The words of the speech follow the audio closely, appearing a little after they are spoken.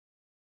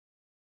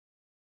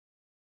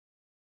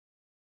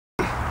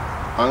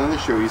I'm going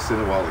to show you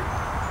Siniwali.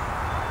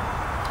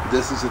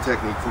 This is a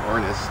technique from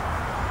artists,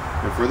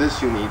 and for this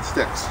you need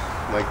sticks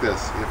like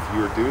this. If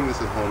you're doing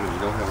this at home and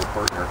you don't have a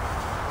partner,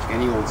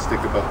 any old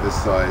stick about this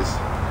size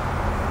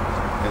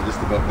and just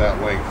about that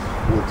length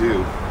will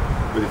do.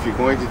 But if you're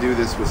going to do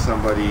this with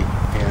somebody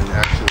and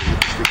actually hit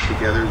the sticks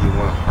together, you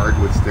want a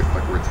hardwood stick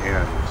like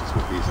rattan, which is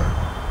what these are.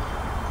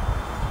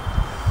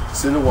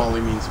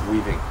 Siniwali means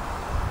weaving.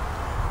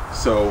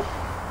 So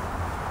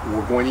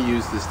we're going to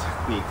use this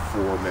technique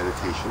for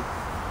meditation,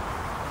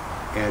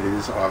 and it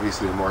is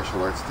obviously a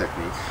martial arts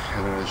technique,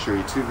 and I'm going to show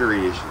you two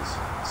variations.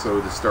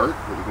 So to start,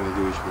 what you're going to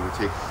do is you're going to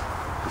take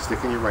the stick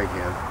in your right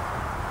hand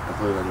and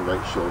put it on your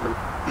right shoulder.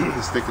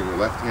 The stick in your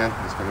left hand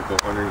is going to go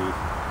underneath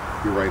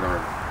your right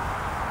arm.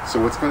 So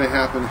what's going to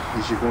happen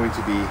is you're going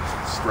to be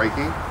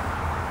striking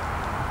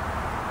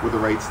with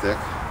the right stick,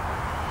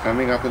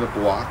 coming up in a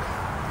block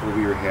over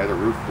your head, a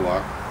roof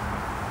block.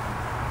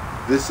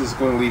 This is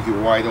going to leave you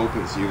wide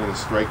open, so you're going to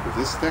strike with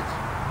this stick.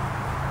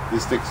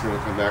 This stick's going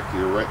to come back to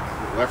your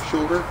left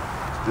shoulder.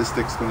 This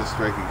stick's going to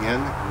strike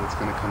again, and it's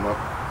going to come up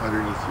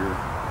underneath your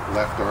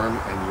left arm,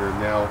 and you're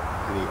now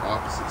on the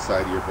opposite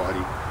side of your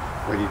body,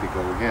 ready to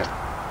go again.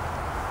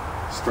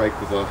 Strike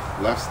with the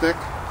left stick,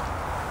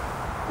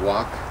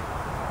 block,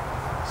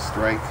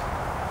 strike.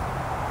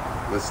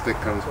 This stick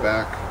comes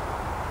back,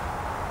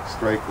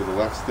 strike with the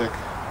left stick,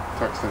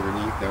 tucks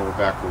underneath. Now we're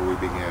back where we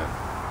began.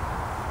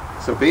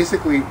 So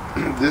basically,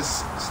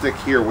 this stick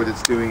here, what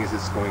it's doing is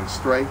it's going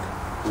strike,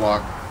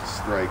 block,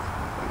 strike,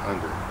 and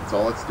under. That's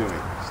all it's doing.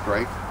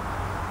 Strike,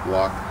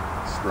 block,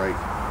 strike,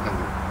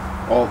 under.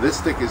 All this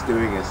stick is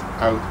doing is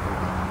out and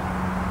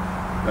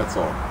up. That's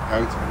all.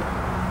 Out and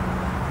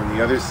up. From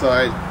the other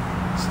side,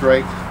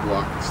 strike,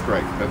 block,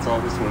 strike. That's all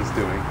this one's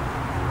doing.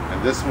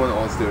 And this one,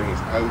 all it's doing is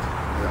out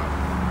and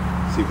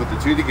up. So you put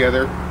the two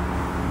together,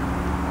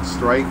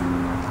 strike,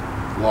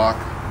 block,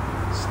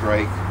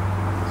 strike,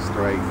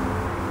 strike,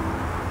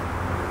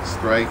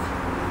 strike,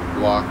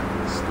 block,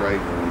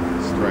 strike,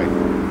 strike,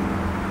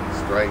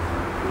 strike,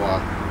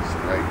 block,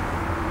 strike,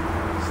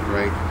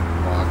 strike,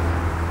 block.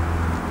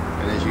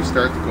 And as you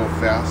start to go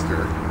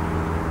faster,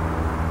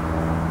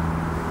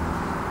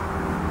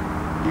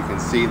 you can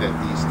see that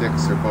these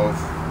sticks are both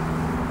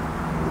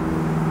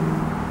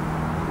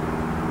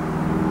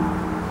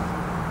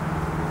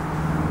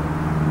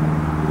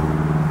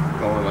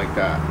going like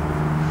that.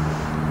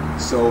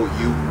 So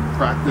you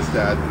practice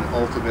that, and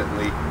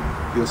ultimately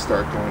you'll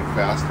start going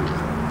faster with it.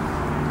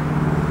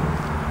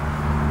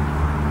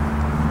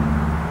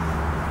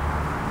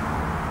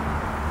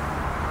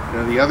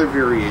 Now the other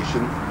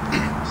variation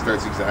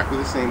starts exactly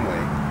the same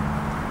way,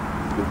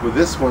 but with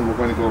this one we're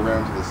going to go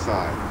around to the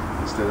side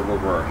instead of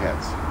over our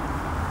heads.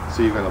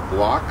 So you're going to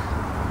block,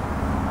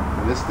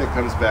 and this stick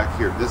comes back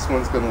here. This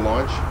one's going to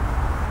launch,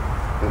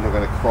 then they're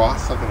going to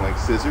cross something like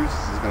scissors.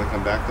 This is going to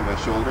come back to my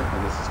shoulder,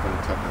 and this is going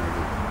to tuck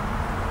underneath.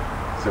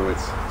 So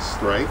it's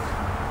strike,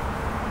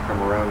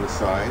 come around the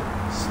side,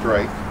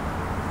 strike,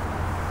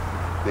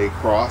 they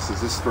cross.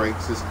 As this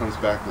strikes, this comes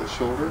back to the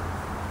shoulder,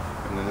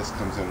 and then this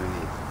comes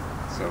underneath.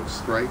 So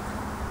strike,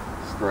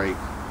 strike,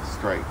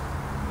 strike,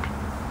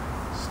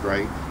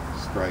 strike,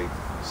 strike,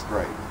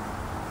 strike,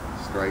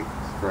 strike,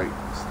 strike,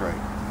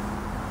 strike.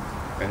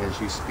 And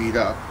as you speed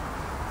up,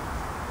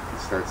 it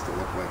starts to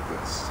look like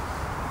this.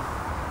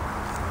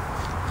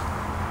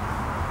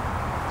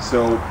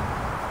 So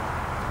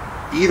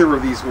either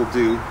of these will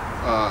do.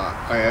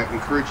 I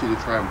encourage you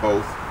to try them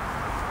both.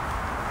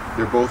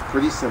 They're both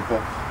pretty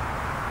simple.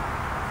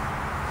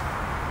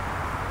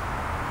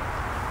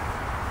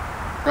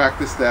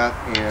 Practice that,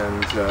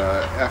 and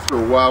after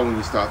a while, when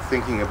you stop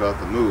thinking about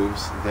the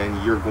moves,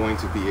 then you're going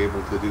to be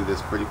able to do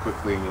this pretty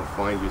quickly, and you'll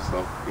find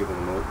yourself able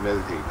to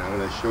meditate. Now I'm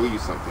going to show you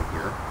something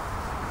here.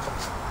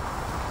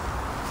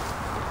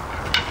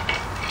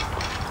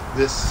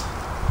 This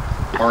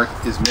art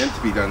is meant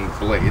to be done with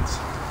blades.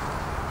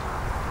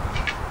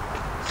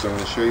 So I'm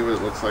going to show you what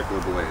it looks like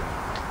with a blade.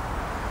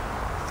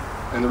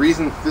 And the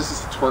reason this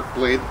is a torque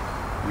blade,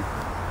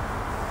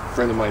 a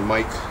friend of mine,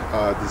 Mike,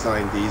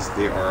 designed these.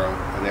 They are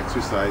an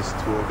exercise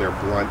tool. They're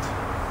blunt.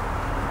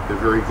 They're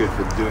very good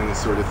for doing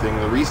this sort of thing.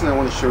 And the reason I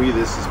want to show you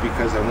this is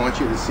because I want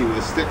you to see with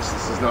the sticks,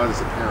 this is not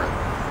as apparent.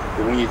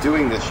 But when you're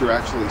doing this, you're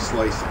actually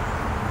slicing.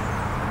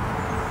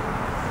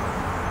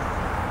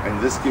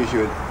 And this gives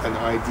you an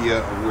idea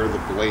of where the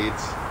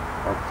blades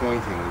are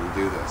pointing when you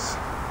do this.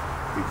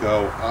 You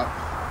go up,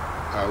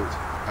 out,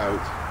 out,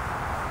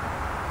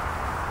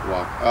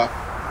 walk up,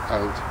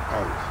 out,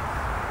 out.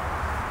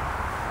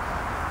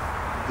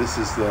 This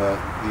is the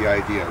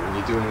idea. When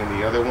you're doing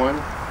the other one,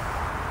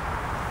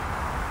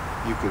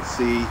 you can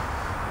see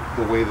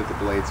the way that the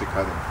blades are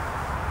cutting.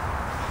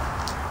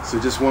 So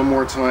just one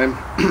more time.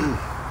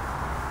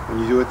 When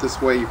you do it this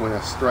way, you're going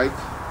to strike,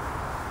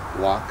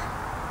 block,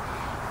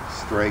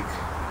 strike,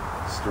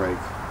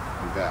 strike,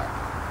 and back.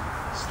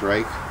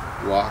 Strike,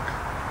 block,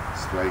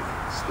 strike,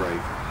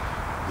 strike,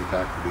 and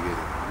back to the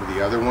beginning. With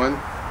the other one,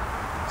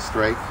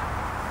 strike,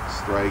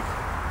 strike,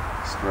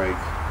 strike,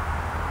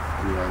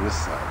 and you're on this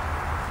side.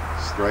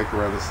 Strike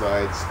around the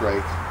side,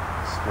 strike,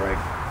 right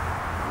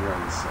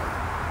around the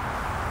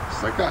center.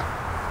 Just like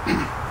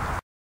that.